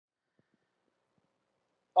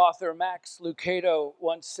Author Max Lucado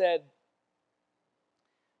once said,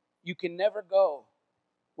 "You can never go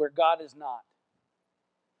where God is not."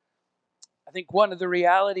 I think one of the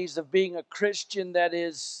realities of being a Christian that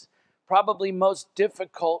is probably most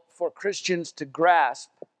difficult for Christians to grasp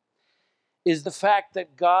is the fact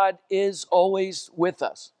that God is always with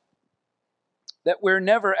us, that we're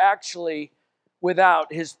never actually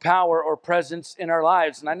without His power or presence in our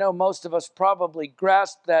lives. And I know most of us probably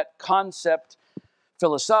grasp that concept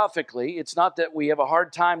philosophically. It's not that we have a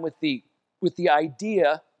hard time with the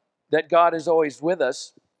idea that God is always with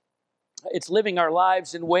us. It's living our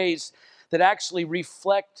lives in ways that actually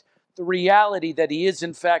reflect the reality that He is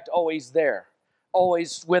in fact always there,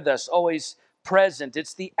 always with us, always present.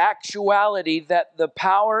 It's the actuality that the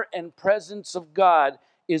power and presence of God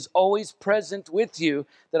is always present with you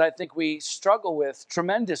that I think we struggle with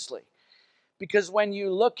tremendously. Because when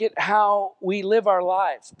you look at how we live our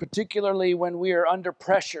lives, particularly when we are under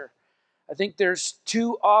pressure, I think there's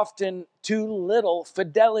too often too little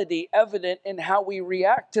fidelity evident in how we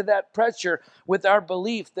react to that pressure with our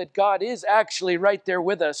belief that God is actually right there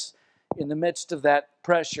with us in the midst of that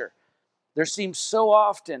pressure. There seems so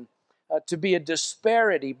often to be a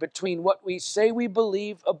disparity between what we say we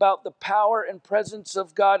believe about the power and presence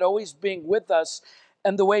of God always being with us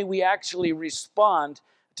and the way we actually respond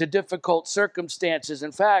to difficult circumstances.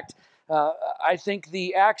 In fact, I think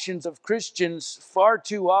the actions of Christians far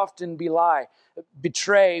too often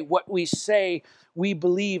betray what we say we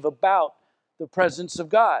believe about the presence of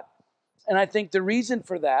God. And I think the reason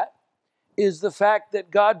for that is the fact that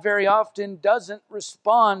God very often doesn't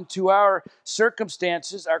respond to our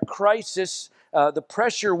circumstances, our crisis, the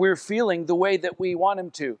pressure we're feeling the way that we want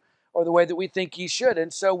Him to, or the way that we think He should.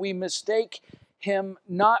 And so we mistake Him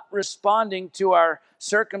not responding to our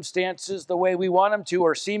circumstances the way we want Him to,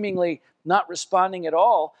 or seemingly not responding at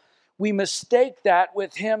all. We mistake that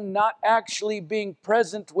with Him not actually being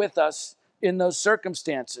present with us in those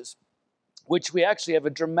circumstances, which we actually have a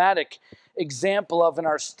dramatic example of in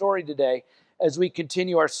our story today as we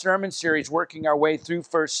continue our sermon series working our way through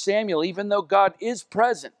 1 Samuel. Even though God is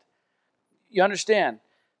present, you understand,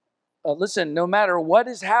 listen, no matter what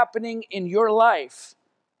is happening in your life,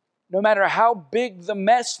 no matter how big the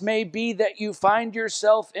mess may be that you find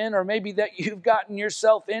yourself in, or maybe that you've gotten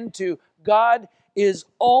yourself into, God is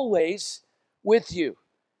always with you.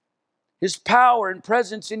 His power and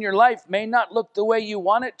presence in your life may not look the way you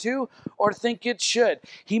want it to or think it should.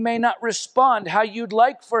 He may not respond how you'd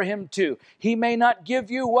like for Him to. He may not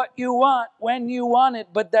give you what you want when you want it,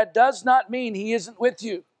 but that does not mean He isn't with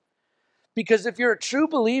you. Because if you're a true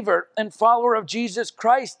believer and follower of Jesus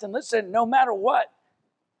Christ, and listen, no matter what,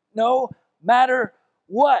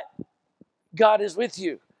 God is with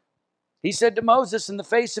you. He said to Moses in the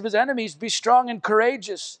face of his enemies, "Be strong and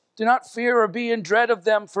courageous. Do not fear or be in dread of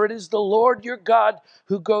them, for it is the Lord your God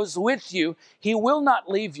who goes with you. He will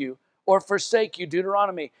not leave you or forsake you."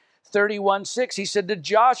 Deuteronomy 31:6. He said to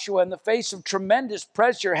Joshua in the face of tremendous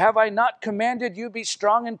pressure, "Have I not commanded you, be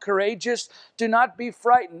strong and courageous? Do not be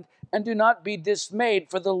frightened and do not be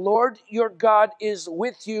dismayed, for the Lord your God is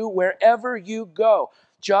with you wherever you go."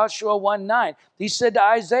 Joshua 1:9. He said to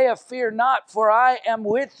Isaiah, "Fear not, for I am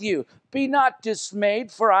with you. Be not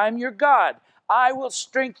dismayed, for I am your God. I will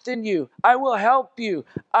strengthen you. I will help you.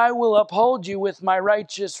 I will uphold you with my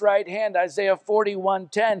righteous right hand." Isaiah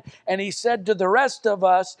 41:10. And he said to the rest of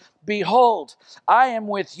us, "Behold, I am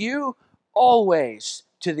with you always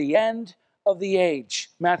to the end of the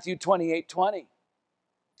age." Matthew 28:20.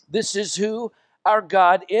 This is who our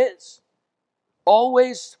God is.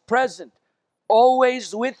 Always present.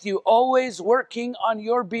 Always with you, always working on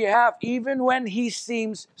your behalf, even when He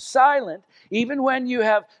seems silent, even when you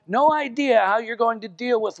have no idea how you're going to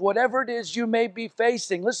deal with whatever it is you may be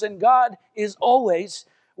facing. Listen, God is always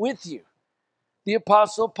with you. The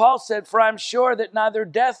Apostle Paul said, "For I'm sure that neither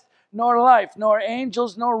death nor life, nor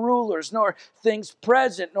angels, nor rulers, nor things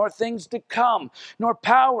present, nor things to come, nor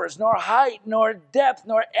powers, nor height, nor depth,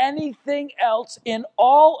 nor anything else in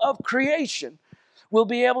all of creation will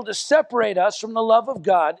be able to separate us from the love of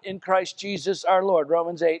God in Christ Jesus our Lord."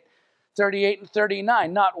 Romans 8:38 and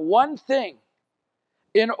 39. Not one thing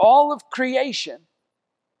in all of creation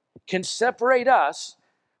can separate us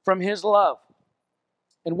from His love.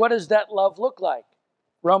 And what does that love look like?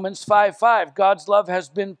 Romans 5:5. God's love has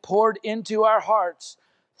been poured into our hearts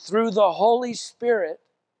through the Holy Spirit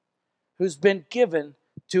who's been given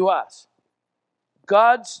to us.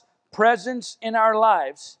 God's presence in our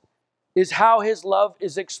lives is how His love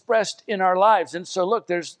is expressed in our lives. And so look,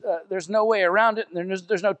 there's no way around it, and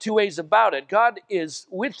there's no two ways about it. God is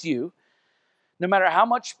with you no matter how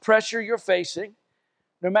much pressure you're facing,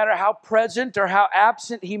 No matter how present or how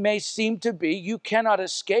absent he may seem to be, you cannot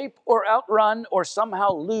escape or outrun or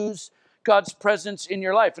somehow lose God's presence in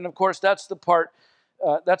your life. And of course, that's the part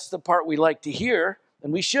we like to hear,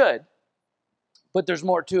 and we should. But there's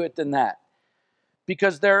more to it than that.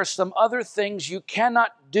 Because there are some other things you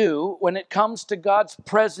cannot do when it comes to God's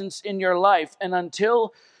presence in your life. And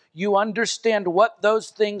until you understand what those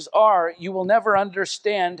things are, you will never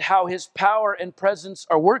understand how his power and presence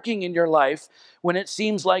are working in your life when it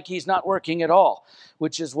seems like he's not working at all,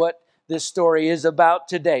 which is what this story is about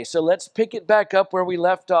today. So let's pick it back up where we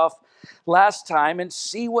left off last time and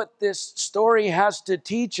see what this story has to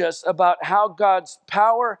teach us about how God's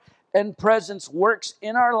power and presence works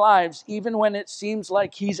in our lives even when it seems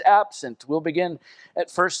like he's absent. We'll begin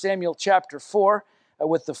at 1 Samuel chapter 4.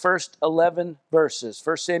 With the first 11 verses.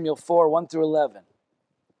 1 Samuel 4, 1 through 11.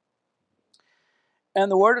 And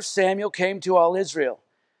the word of Samuel came to all Israel.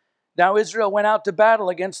 Now Israel went out to battle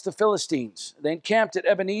against the Philistines. They encamped at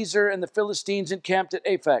Ebenezer, and the Philistines encamped at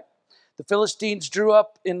Aphek. The Philistines drew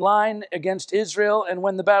up in line against Israel, and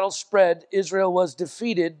when the battle spread, Israel was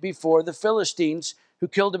defeated before the Philistines, who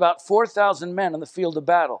killed about 4,000 men on the field of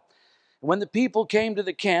battle. And when the people came to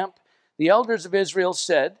the camp, the elders of Israel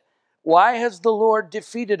said, "Why has the Lord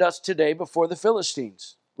defeated us today before the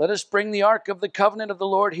Philistines? Let us bring the ark of the covenant of the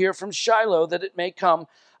Lord here from Shiloh, that it may come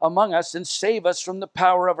among us and save us from the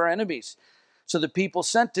power of our enemies." So the people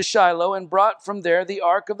sent to Shiloh and brought from there the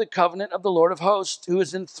ark of the covenant of the Lord of hosts, who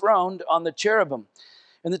is enthroned on the cherubim.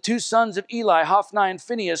 And the two sons of Eli, Hophni and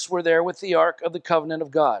Phinehas, were there with the ark of the covenant of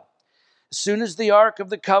God. As soon as the ark of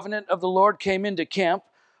the covenant of the Lord came into camp,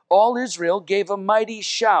 all Israel gave a mighty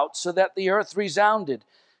shout, so that the earth resounded.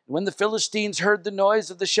 When the Philistines heard the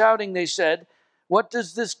noise of the shouting, they said, "What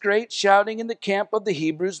does this great shouting in the camp of the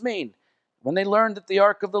Hebrews mean?" When they learned that the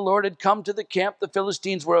ark of the Lord had come to the camp, the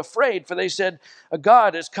Philistines were afraid, for they said, "A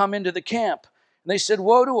god has come into the camp." And they said,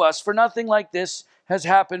 "Woe to us, for nothing like this has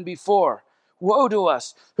happened before. Woe to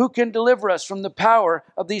us! Who can deliver us from the power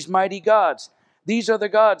of these mighty gods? These are the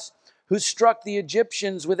gods who struck the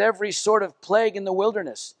Egyptians with every sort of plague in the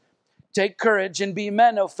wilderness. Take courage and be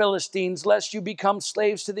men, O Philistines, lest you become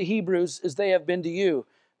slaves to the Hebrews as they have been to you.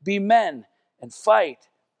 Be men and fight."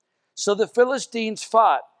 So the Philistines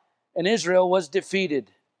fought, and Israel was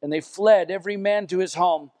defeated, and they fled every man to his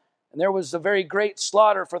home. And there was a very great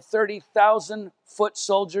slaughter, for 30,000 foot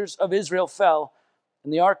soldiers of Israel fell,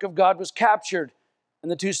 and the ark of God was captured,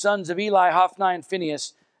 and the two sons of Eli, Hophni and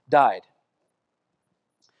Phinehas, died.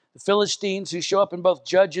 The Philistines, who show up in both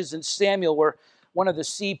Judges and Samuel, were one of the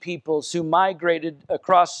sea peoples who migrated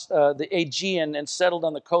across the Aegean and settled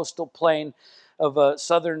on the coastal plain of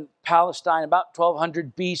southern Palestine about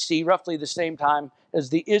 1200 BC, roughly the same time as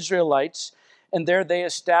the Israelites. And there they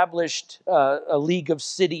established a league of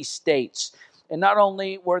city-states. And not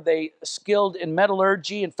only were they skilled in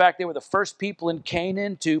metallurgy, in fact, they were the first people in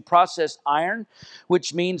Canaan to process iron,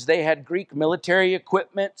 which means they had Greek military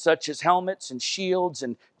equipment such as helmets and shields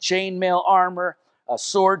and chainmail armor,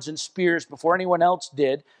 swords and spears before anyone else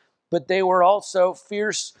did. But they were also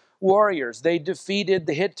fierce warriors. They defeated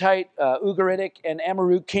the Hittite, Ugaritic, and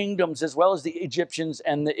Amorite kingdoms, as well as the Egyptians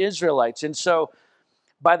and the Israelites. And so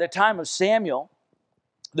by the time of Samuel,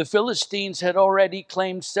 the Philistines had already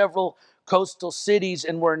claimed several coastal cities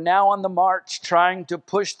and were now on the march, trying to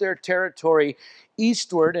push their territory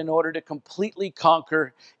eastward in order to completely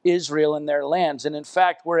conquer Israel and their lands. And in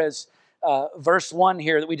fact, whereas verse 1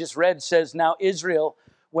 here that we just read says, "Now Israel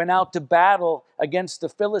went out to battle against the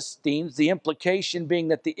Philistines," the implication being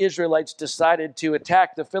that the Israelites decided to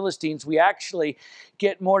attack the Philistines, we actually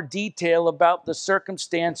get more detail about the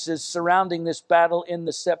circumstances surrounding this battle in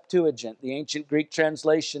the Septuagint, the ancient Greek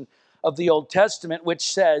translation of the Old Testament,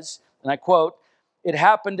 which says, and I quote, "It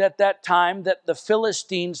happened at that time that the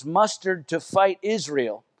Philistines mustered to fight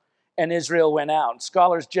Israel, and Israel went out."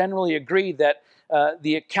 Scholars generally agree that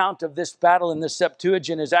the account of this battle in the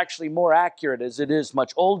Septuagint is actually more accurate, as it is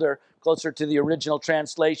much older, closer to the original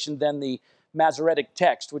translation than the Masoretic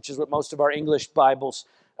text, which is what most of our English Bibles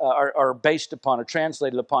are based upon or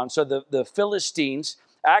translated upon. So the Philistines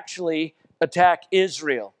actually attack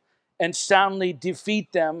Israel and soundly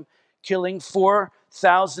defeat them, killing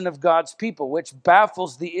 4,000 of God's people, which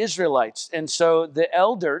baffles the Israelites. And so the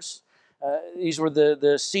elders, these were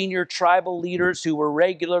the senior tribal leaders who were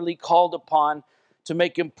regularly called upon to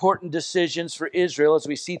make important decisions for Israel, as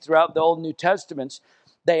we see throughout the Old and New Testaments.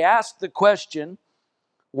 They asked the question,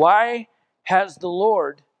 why has the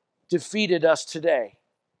Lord defeated us today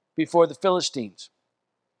before the Philistines?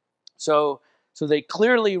 So they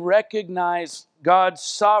clearly recognize God's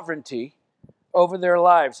sovereignty over their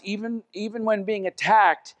lives, even when being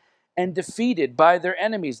attacked and defeated by their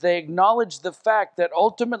enemies. They acknowledge the fact that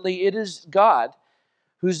ultimately it is God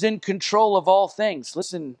who's in control of all things.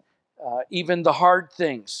 Listen, even the hard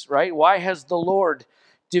things, right? Why has the Lord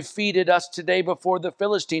defeated us today before the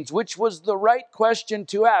Philistines? Which was the right question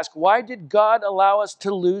to ask. Why did God allow us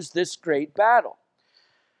to lose this great battle?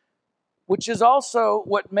 Which is also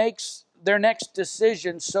what makes their next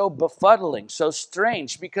decision so befuddling, so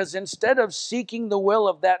strange, because instead of seeking the will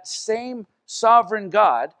of that same sovereign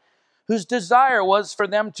God, whose desire was for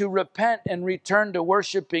them to repent and return to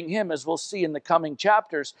worshiping Him, as we'll see in the coming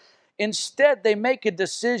chapters, instead they make a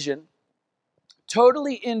decision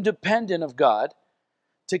totally independent of God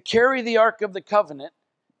to carry the Ark of the Covenant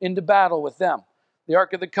into battle with them. The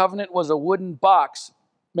Ark of the Covenant was a wooden box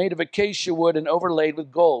made of acacia wood and overlaid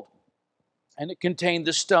with gold. And it contained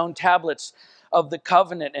the stone tablets of the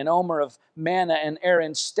covenant and omer of manna and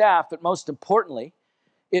Aaron's staff. But most importantly,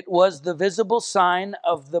 it was the visible sign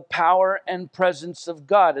of the power and presence of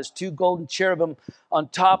God, as two golden cherubim on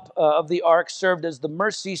top of the ark served as the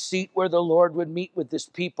mercy seat where the Lord would meet with His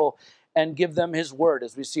people and give them His word,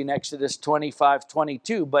 as we see in Exodus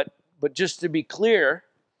 25:22. But just to be clear,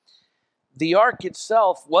 the ark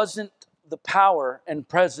itself wasn't the power and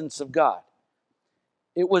presence of God.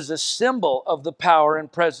 It was a symbol of the power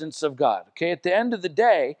and presence of God. Okay, at the end of the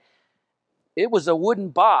day, it was a wooden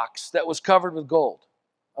box that was covered with gold.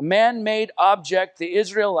 A man-made object the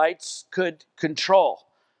Israelites could control,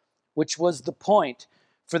 which was the point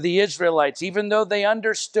for the Israelites. Even though they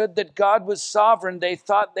understood that God was sovereign, they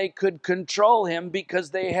thought they could control Him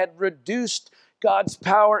because they had reduced God's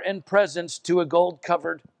power and presence to a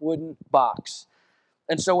gold-covered wooden box.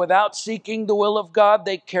 And so without seeking the will of God,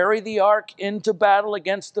 they carry the ark into battle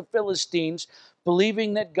against the Philistines,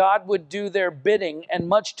 believing that God would do their bidding, and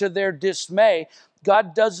much to their dismay,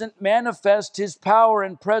 God doesn't manifest His power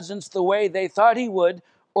and presence the way they thought He would,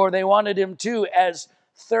 or they wanted Him to, as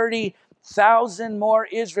 30,000 more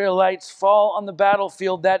Israelites fall on the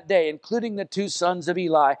battlefield that day, including the two sons of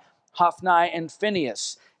Eli, Hophni and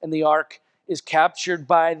Phinehas. And the ark is captured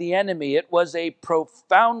by the enemy. It was a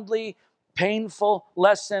profoundly painful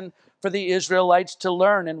lesson for the Israelites to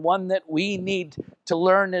learn, and one that we need to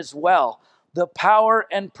learn as well. The power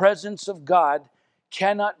and presence of God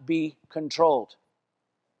cannot be controlled.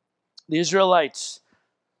 The Israelites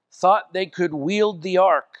thought they could wield the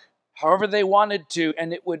ark however they wanted to,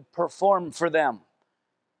 and it would perform for them,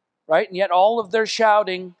 right? And yet all of their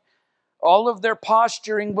shouting, all of their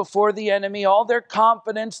posturing before the enemy, all their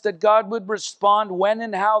confidence that God would respond when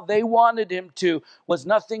and how they wanted Him to, was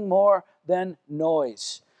nothing more than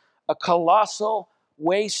noise. A colossal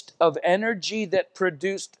waste of energy that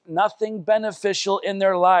produced nothing beneficial in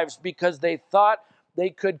their lives because they thought they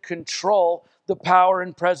could control the power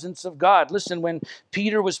and presence of God. Listen, when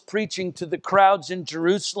Peter was preaching to the crowds in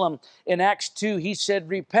Jerusalem in Acts 2, he said,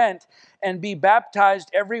 "Repent and be baptized,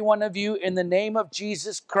 every one of you, in the name of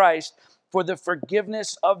Jesus Christ, for the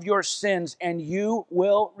forgiveness of your sins, and you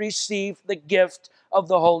will receive the gift of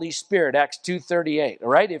the Holy Spirit." Acts 2:38. All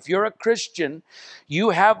right? If you're a Christian,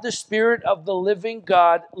 you have the Spirit of the living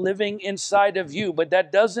God living inside of you, but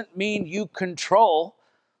that doesn't mean you control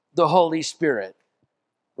the Holy Spirit,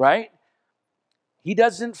 right? He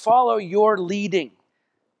doesn't follow your leading.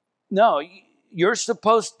 No, you're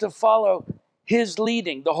supposed to follow His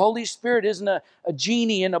leading. The Holy Spirit isn't a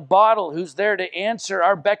genie in a bottle who's there to answer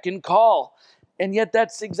our beck and call. And yet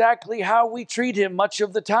that's exactly how we treat Him much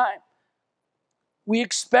of the time. We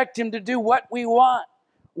expect Him to do what we want,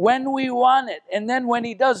 when we want it. And then when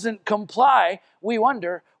He doesn't comply, we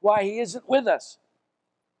wonder why He isn't with us.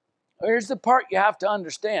 Here's the part you have to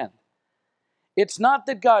understand. It's not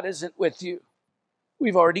that God isn't with you.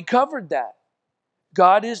 We've already covered that.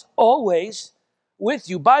 God is always with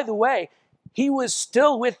you. By the way, He was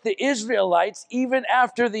still with the Israelites even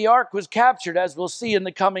after the ark was captured, as we'll see in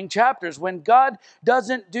the coming chapters. When God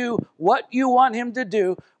doesn't do what you want Him to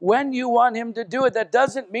do, when you want Him to do it, that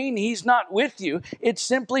doesn't mean He's not with you. It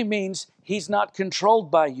simply means He's not controlled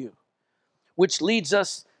by you. Which leads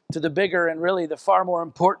us to the bigger and really the far more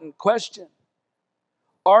important question.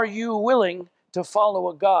 Are you willing to follow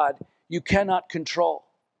a God you cannot control?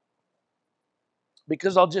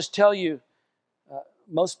 Because I'll just tell you,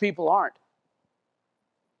 most people aren't.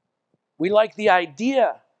 We like the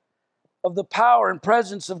idea of the power and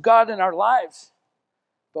presence of God in our lives,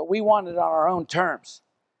 but we want it on our own terms.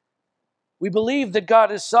 We believe that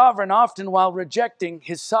God is sovereign often while rejecting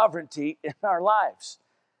His sovereignty in our lives.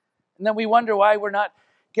 And then we wonder why we're not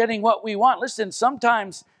getting what we want. Listen,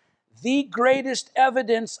 sometimes the greatest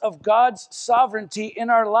evidence of God's sovereignty in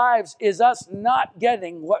our lives is us not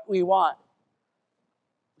getting what we want.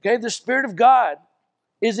 Okay, the Spirit of God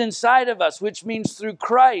is inside of us, which means through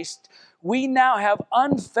Christ, we now have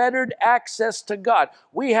unfettered access to God.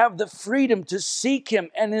 We have the freedom to seek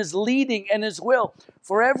Him and His leading and His will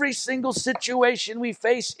for every single situation we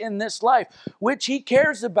face in this life, which He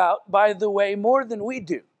cares about, by the way, more than we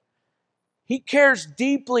do. He cares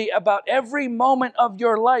deeply about every moment of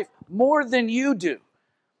your life more than you do.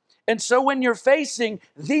 And so when you're facing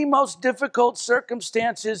the most difficult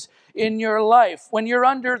circumstances in your life, when you're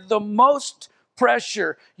under the most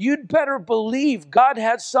pressure, you'd better believe God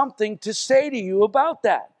has something to say to you about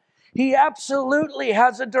that. He absolutely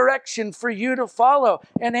has a direction for you to follow,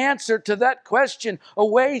 an answer to that question, a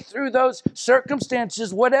way through those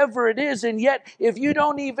circumstances, whatever it is. And yet, if you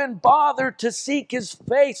don't even bother to seek His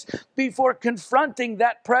face before confronting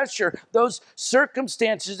that pressure, those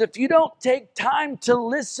circumstances, if you don't take time to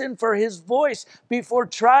listen for His voice before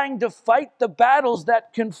trying to fight the battles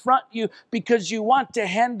that confront you because you want to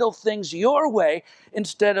handle things your way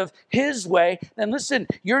instead of His way, then listen,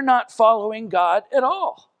 you're not following God at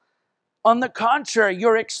all. On the contrary,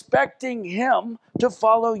 you're expecting Him to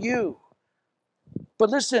follow you.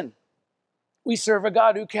 But listen, we serve a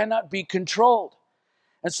God who cannot be controlled.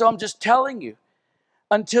 And so I'm just telling you,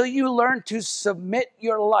 until you learn to submit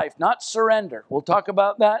your life, not surrender. We'll talk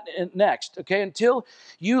about that next, okay? Until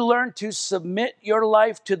you learn to submit your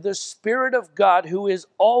life to the Spirit of God who is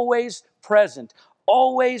always present,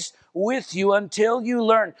 always with you, until you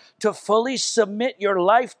learn to fully submit your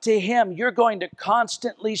life to Him, you're going to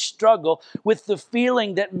constantly struggle with the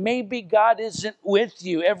feeling that maybe God isn't with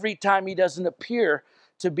you every time He doesn't appear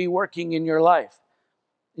to be working in your life.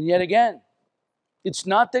 And yet again, it's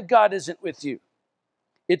not that God isn't with you.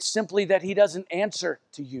 It's simply that He doesn't answer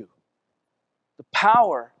to you. The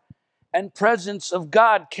power and presence of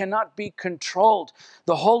God cannot be controlled.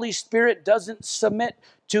 The Holy Spirit doesn't submit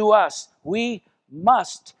to us. We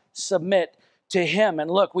must submit to Him.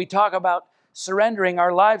 And look, we talk about surrendering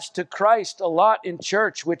our lives to Christ a lot in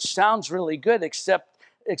church, which sounds really good, except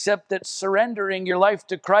that surrendering your life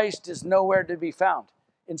to Christ is nowhere to be found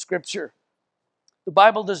in Scripture. The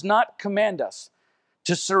Bible does not command us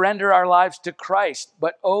to surrender our lives to Christ,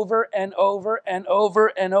 but over and over and over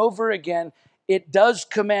and over again, it does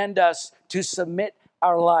command us to submit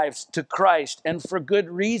our lives to Christ, and for good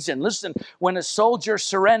reason. Listen, when a soldier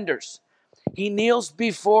surrenders, he kneels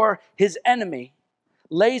before his enemy,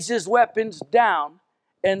 lays his weapons down,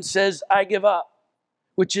 and says, I give up,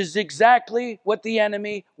 which is exactly what the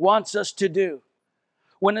enemy wants us to do.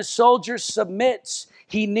 When a soldier submits,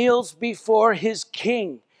 he kneels before his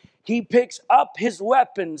king. He picks up his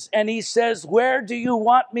weapons and he says, where do you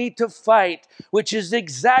want me to fight? Which is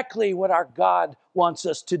exactly what our God wants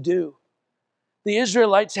us to do. The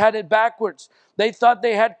Israelites had it backwards. They thought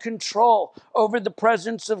they had control over the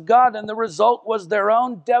presence of God, and the result was their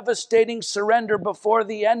own devastating surrender before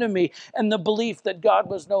the enemy and the belief that God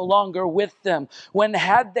was no longer with them. When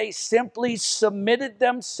had they simply submitted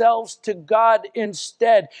themselves to God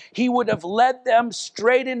instead, He would have led them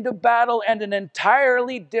straight into battle and an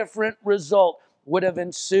entirely different result would have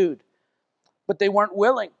ensued. But they weren't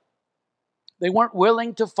willing. They weren't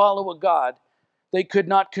willing to follow a God they could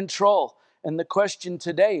not control. And the question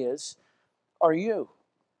today is, are you?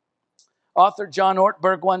 Author John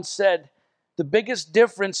Ortberg once said, the biggest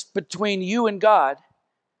difference between you and God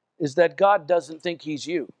is that God doesn't think He's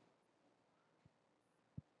you.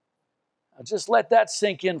 Now just let that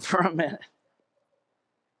sink in for a minute.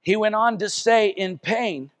 He went on to say, in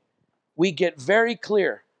pain, we get very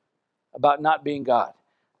clear about not being God.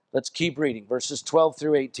 Let's keep reading, verses 12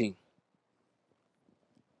 through 18.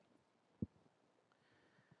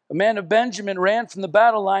 A man of Benjamin ran from the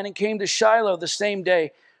battle line and came to Shiloh the same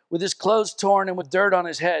day with his clothes torn and with dirt on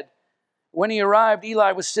his head. When he arrived,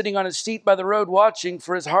 Eli was sitting on his seat by the road watching,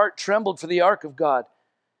 for his heart trembled for the ark of God.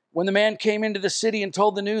 When the man came into the city and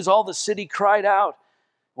told the news, all the city cried out.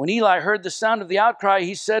 When Eli heard the sound of the outcry,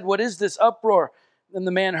 he said, what is this uproar? Then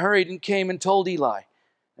the man hurried and came and told Eli.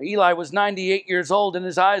 Now, Eli was 98 years old and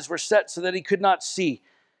his eyes were set so that he could not see.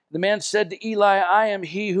 The man said to Eli, I am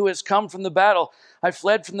he who has come from the battle. I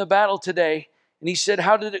fled from the battle today. And he said,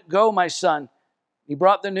 how did it go, my son? He who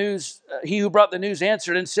brought the news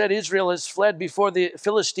answered and said, Israel has fled before the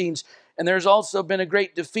Philistines, and there has also been a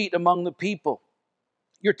great defeat among the people.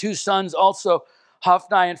 Your two sons also,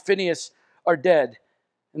 Hophni and Phinehas, are dead,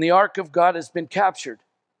 and the ark of God has been captured.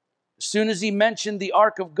 As soon as he mentioned the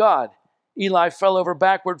ark of God, Eli fell over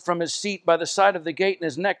backward from his seat by the side of the gate, and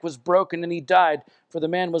his neck was broken, and he died, for the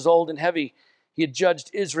man was old and heavy. He had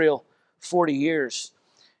judged Israel 40 years.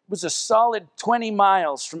 It was a solid 20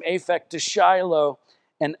 miles from Aphek to Shiloh,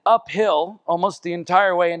 and uphill almost the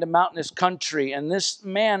entire way into mountainous country. And this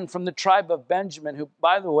man from the tribe of Benjamin, who,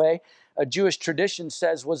 by the way, a Jewish tradition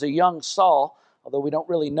says was a young Saul, although we don't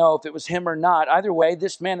really know if it was him or not. Either way,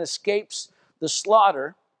 this man escapes the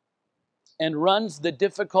slaughter and runs the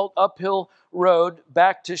difficult uphill road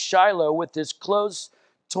back to Shiloh with his clothes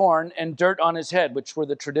torn and dirt on his head, which were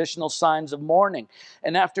the traditional signs of mourning.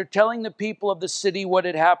 And after telling the people of the city what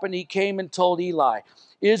had happened, he came and told Eli,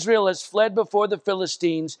 Israel has fled before the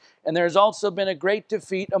Philistines, and there has also been a great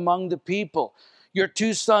defeat among the people. Your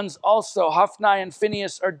 2 sons also, Hophni and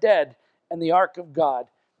Phinehas, are dead, and the ark of God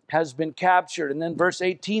has been captured. And then verse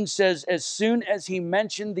 18 says, as soon as he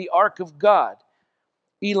mentioned the ark of God,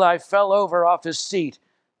 Eli fell over off his seat,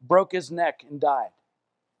 broke his neck, and died.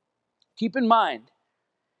 Keep in mind,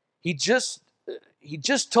 he just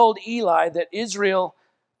told Eli that Israel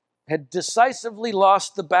had decisively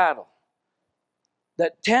lost the battle,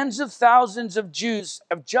 that tens of thousands of Jews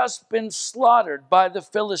have just been slaughtered by the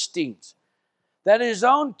Philistines, that his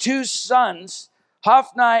own 2 sons,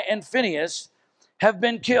 Hophni and Phinehas, have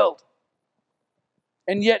been killed.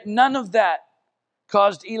 And yet none of that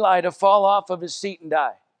caused Eli to fall off of his seat and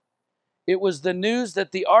die. It was the news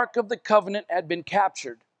that the Ark of the Covenant had been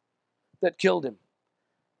captured that killed him.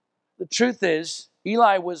 The truth is,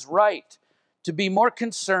 Eli was right to be more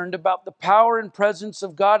concerned about the power and presence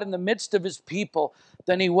of God in the midst of his people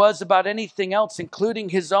than he was about anything else, including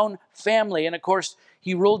his own family. And of course,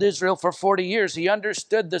 he ruled Israel for 40 years. He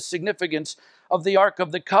understood the significance of the Ark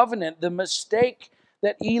of the Covenant. The mistake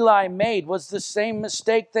that Eli made was the same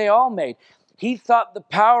mistake they all made. He thought the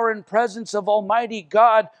power and presence of Almighty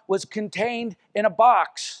God was contained in a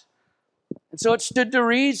box. And so it stood to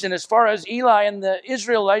reason, as far as Eli and the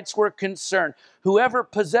Israelites were concerned, whoever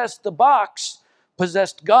possessed the box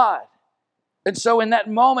possessed God. And so in that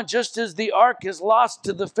moment, just as the ark is lost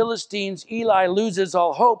to the Philistines, Eli loses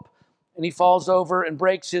all hope, and he falls over and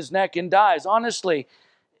breaks his neck and dies. Honestly,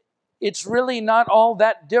 it's really not all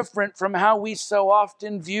that different from how we so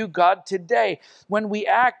often view God today, when we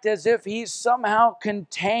act as if he's somehow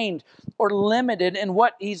contained or limited in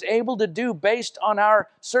what he's able to do based on our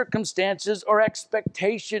circumstances or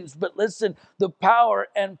expectations. But listen, the power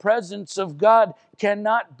and presence of God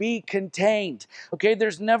cannot be contained. Okay,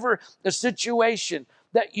 there's never a situation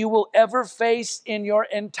that you will ever face in your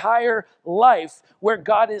entire life where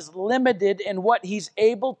God is limited in what he's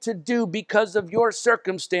able to do because of your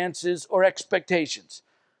circumstances or expectations.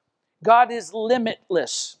 God is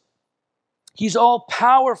limitless. He's all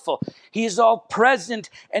powerful. He is all present,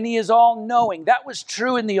 and he is all knowing. That was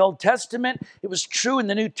true in the Old Testament. It was true in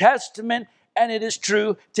the New Testament. And it is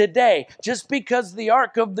true today. Just because the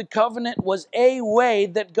Ark of the Covenant was a way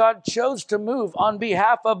that God chose to move on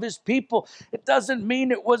behalf of his people, it doesn't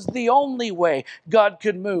mean it was the only way God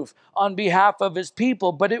could move on behalf of his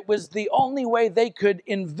people, but it was the only way they could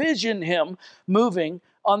envision him moving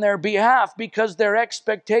on their behalf, because their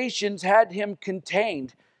expectations had him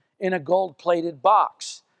contained in a gold-plated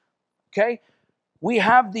box. Okay? We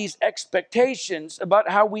have these expectations about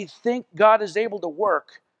how we think God is able to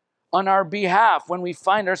work on our behalf when we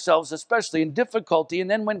find ourselves especially in difficulty. And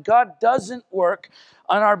then when God doesn't work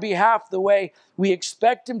on our behalf the way we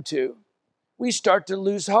expect him to, we start to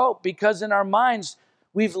lose hope, because in our minds,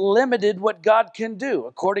 we've limited what God can do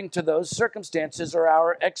according to those circumstances or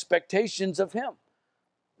our expectations of him.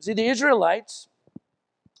 See, the Israelites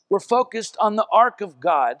were focused on the ark of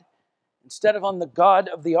God instead of on the God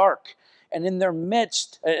of the ark. And in their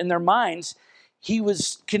minds, he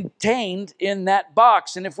was contained in that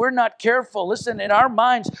box. And if we're not careful, listen, in our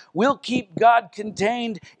minds, we'll keep God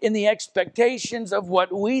contained in the expectations of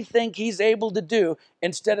what we think he's able to do,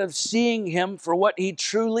 instead of seeing him for what he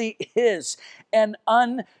truly is: an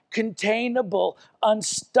uncontainable,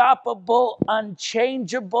 unstoppable,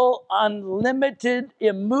 unchangeable, unlimited,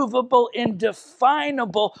 immovable,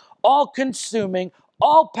 indefinable, all-consuming,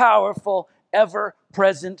 all-powerful,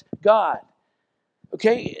 ever-present God.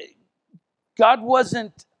 Okay? God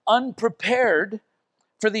wasn't unprepared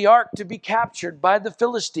for the ark to be captured by the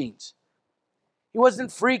Philistines. He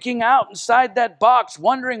wasn't freaking out inside that box,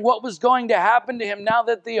 wondering what was going to happen to him now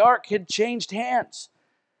that the ark had changed hands.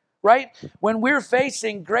 Right? When we're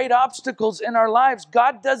facing great obstacles in our lives,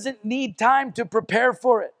 God doesn't need time to prepare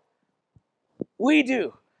for it. We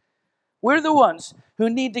do. We're the ones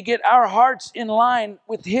who need to get our hearts in line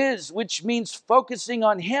with his, which means focusing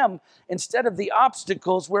on him instead of the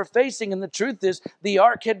obstacles we're facing. And the truth is, the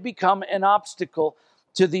ark had become an obstacle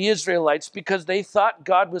to the Israelites because they thought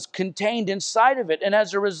God was contained inside of it. And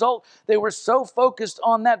as a result, they were so focused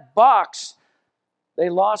on that box, they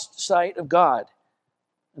lost sight of God.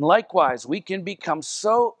 And likewise, we can become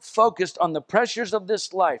so focused on the pressures of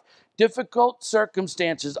this life, difficult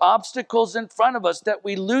circumstances, obstacles in front of us, that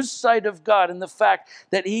we lose sight of God and the fact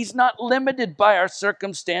that He's not limited by our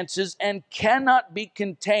circumstances and cannot be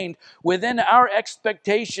contained within our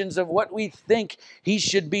expectations of what we think He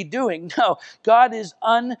should be doing. No, God is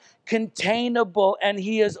uncontainable and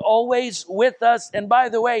He is always with us. And by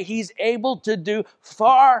the way, He's able to do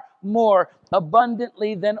far more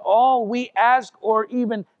abundantly than all we ask or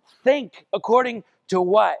even think, according to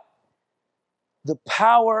what? The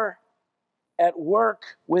power at work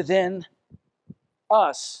within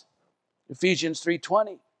us. Ephesians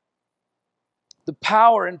 3:20. The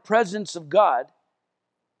power and presence of God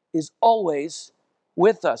is always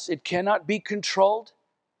with us. It cannot be controlled.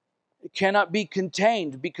 It cannot be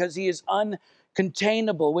contained because He is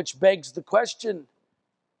uncontainable, which begs the question,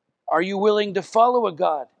 are you willing to follow a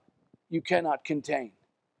God you cannot contain?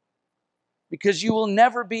 Because you will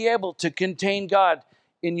never be able to contain God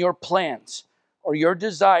in your plans or your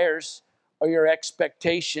desires or your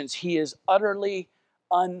expectations. He is utterly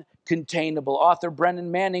uncontainable. Author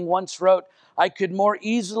Brennan Manning once wrote, I could more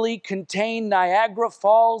easily contain Niagara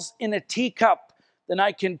Falls in a teacup than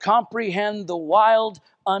I can comprehend the wild,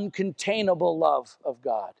 uncontainable love of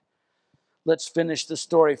God. Let's finish the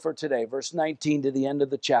story for today, verse 19 to the end of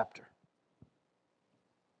the chapter.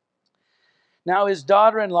 Now his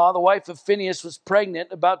daughter-in-law, the wife of Phinehas, was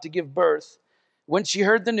pregnant, about to give birth. When she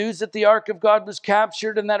heard the news that the ark of God was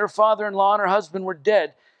captured and that her father-in-law and her husband were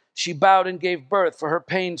dead, she bowed and gave birth, for her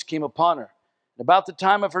pains came upon her. And about the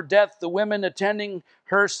time of her death, the women attending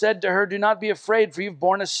her said to her, do not be afraid, for you've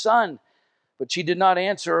borne a son. But she did not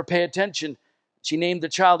answer or pay attention. She named the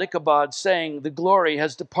child Ichabod, saying, the glory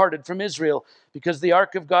has departed from Israel, because the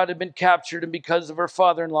ark of God had been captured and because of her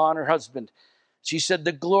father-in-law and her husband. She said,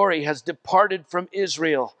 the glory has departed from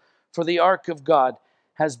Israel, for the ark of God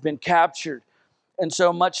has been captured. And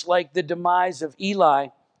so much like the demise of Eli,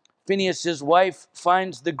 Phinehas' wife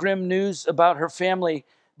finds the grim news about her family.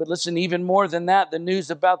 But listen, even more than that, the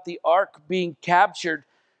news about the ark being captured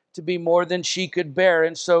to be more than she could bear.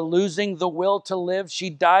 And so losing the will to live, she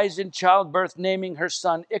dies in childbirth, naming her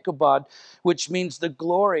son Ichabod, which means the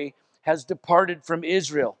glory has departed from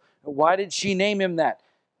Israel. Why did she name him that?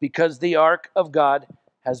 Because the ark of God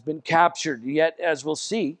has been captured. Yet, as we'll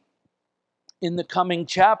see in the coming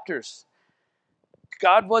chapters,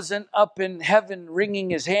 God wasn't up in heaven wringing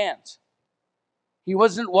His hands. He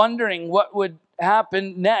wasn't wondering what would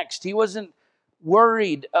happen next. He wasn't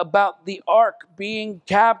worried about the ark being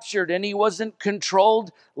captured, and He wasn't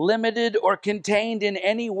controlled, limited, or contained in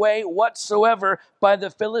any way whatsoever by the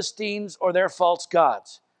Philistines or their false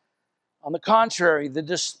gods. On the contrary, the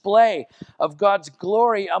display of God's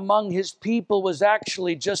glory among His people was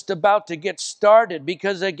actually just about to get started,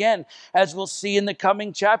 because again, as we'll see in the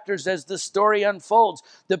coming chapters, as the story unfolds,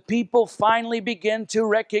 the people finally begin to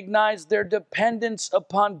recognize their dependence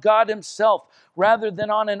upon God Himself rather than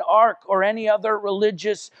on an ark or any other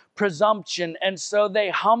religious presumption. And so they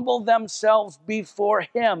humble themselves before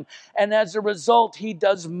Him. And as a result, He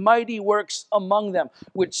does mighty works among them,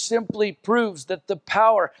 which simply proves that the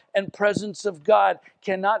power and presence of God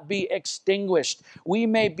cannot be extinguished. We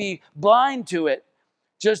may be blind to it,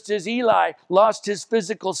 just as Eli lost his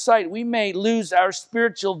physical sight. We may lose our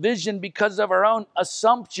spiritual vision because of our own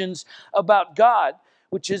assumptions about God,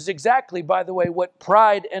 which is exactly, by the way, what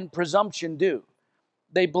pride and presumption do.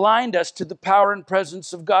 They blind us to the power and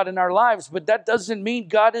presence of God in our lives, but that doesn't mean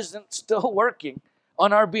God isn't still working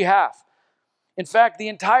on our behalf. In fact, the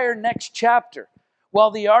entire next chapter,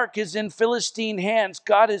 while the ark is in Philistine hands,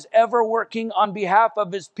 God is ever working on behalf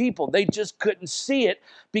of His people. They just couldn't see it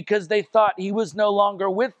because they thought He was no longer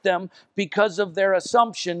with them because of their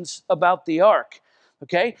assumptions about the ark.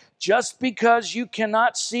 Okay? Just because you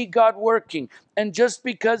cannot see God working, and just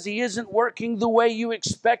because He isn't working the way you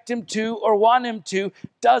expect Him to or want Him to,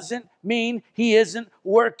 doesn't mean He isn't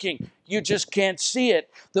working. You just can't see it.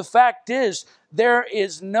 The fact is, there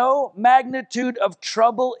is no magnitude of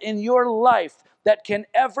trouble in your life that can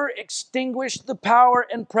ever extinguish the power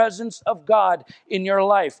and presence of God in your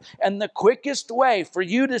life. And the quickest way for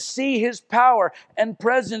you to see His power and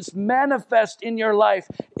presence manifest in your life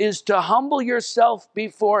is to humble yourself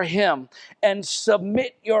before Him and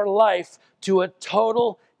submit your life to a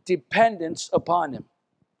total dependence upon Him.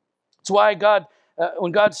 That's why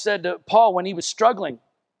when God said to Paul when he was struggling,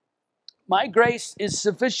 my grace is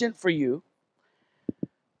sufficient for you,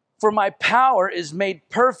 for my power is made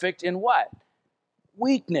perfect in what?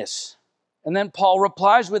 Weakness. And then Paul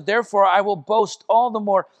replies with, therefore I will boast all the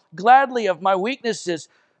more gladly of my weaknesses.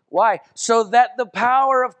 Why? So that the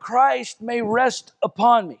power of Christ may rest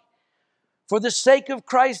upon me. For the sake of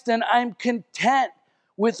Christ, then, I'm content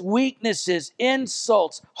with weaknesses,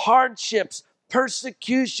 insults, hardships,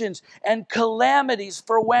 persecutions, and calamities.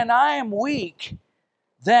 For when I am weak,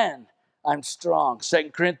 then I'm strong. 2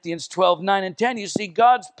 Corinthians 12, 9 and 10. You see,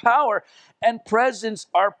 God's power and presence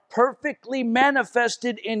are perfectly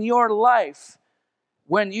manifested in your life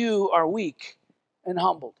when you are weak and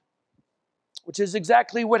humbled, which is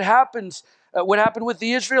exactly what happened with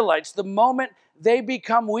the Israelites. The moment they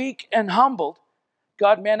become weak and humbled,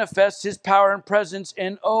 God manifests his power and presence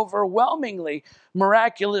in overwhelmingly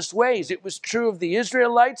miraculous ways. It was true of the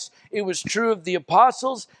Israelites, it was true of the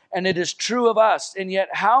apostles, and it is true of us. And yet,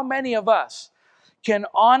 how many of us can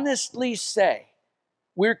honestly say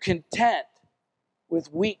we're content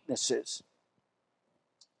with weaknesses?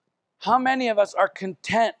 How many of us are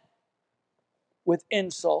content with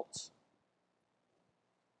insults?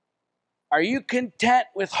 Are you content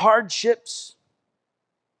with hardships?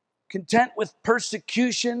 Content with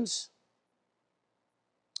persecutions?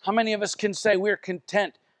 How many of us can say we're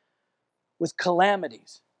content with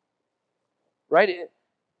calamities? Right?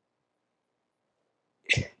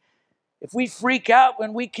 If we freak out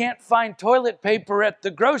when we can't find toilet paper at the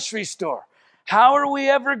grocery store, how are we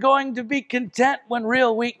ever going to be content when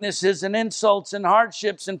real weaknesses and insults and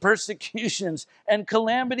hardships and persecutions and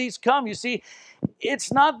calamities come? You see,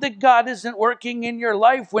 it's not that God isn't working in your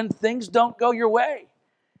life when things don't go your way.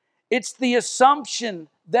 It's the assumption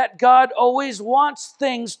that God always wants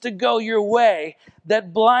things to go your way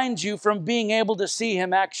that blinds you from being able to see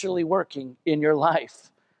him actually working in your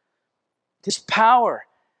life. His power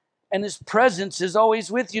and his presence is always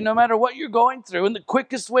with you no matter what you're going through. And the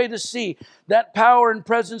quickest way to see that power and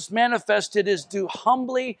presence manifested is to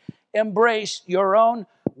humbly embrace your own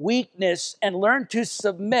weakness and learn to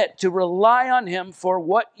submit, to rely on him for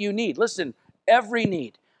what you need. Listen, every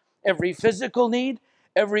need, every physical need,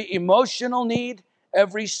 every emotional need,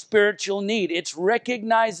 every spiritual need. It's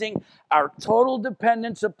recognizing our total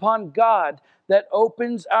dependence upon God that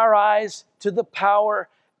opens our eyes to the power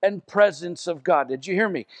and presence of God. Did you hear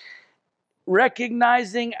me?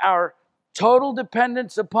 Recognizing our total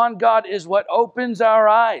dependence upon God is what opens our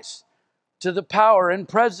eyes to the power and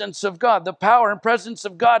presence of God. The power and presence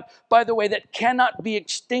of God, by the way, that cannot be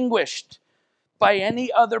extinguished by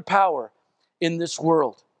any other power in this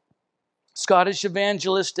world. Scottish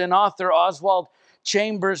evangelist and author Oswald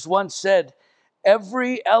Chambers once said,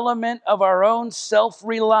 "Every element of our own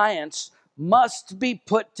self-reliance must be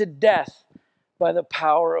put to death by the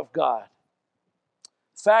power of God."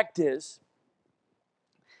 Fact is,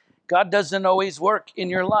 God doesn't always work in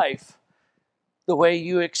your life the way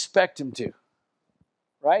you expect him to,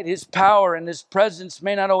 right? His power and his presence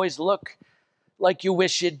may not always look like you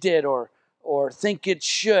wish it did or think it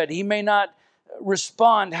should. He may not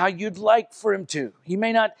respond how you'd like for him to. He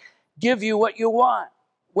may not give you what you want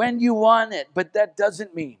when you want it, but that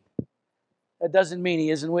doesn't mean he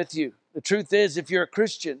isn't with you. The truth is, if you're a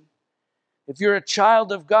Christian, if you're a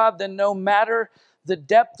child of God, then no matter the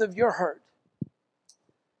depth of your hurt,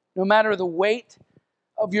 no matter the weight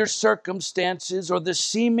of your circumstances or the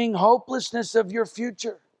seeming hopelessness of your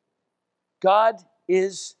future, God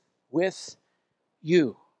is with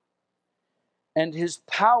you. And his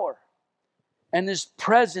power and his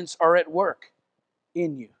presence are at work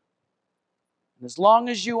in you. And as long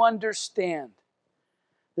as you understand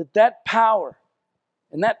that power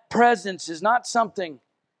and that presence is not something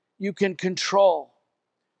you can control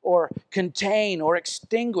or contain or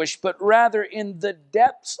extinguish, but rather in the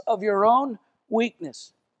depths of your own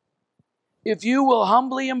weakness, if you will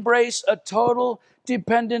humbly embrace a total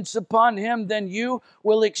dependence upon him, then you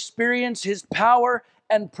will experience his power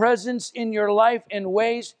and presence in your life in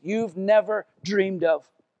ways you've never dreamed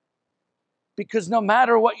of. Because no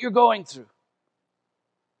matter what you're going through,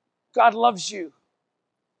 God loves you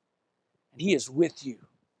and he is with you.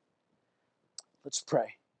 Let's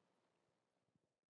pray.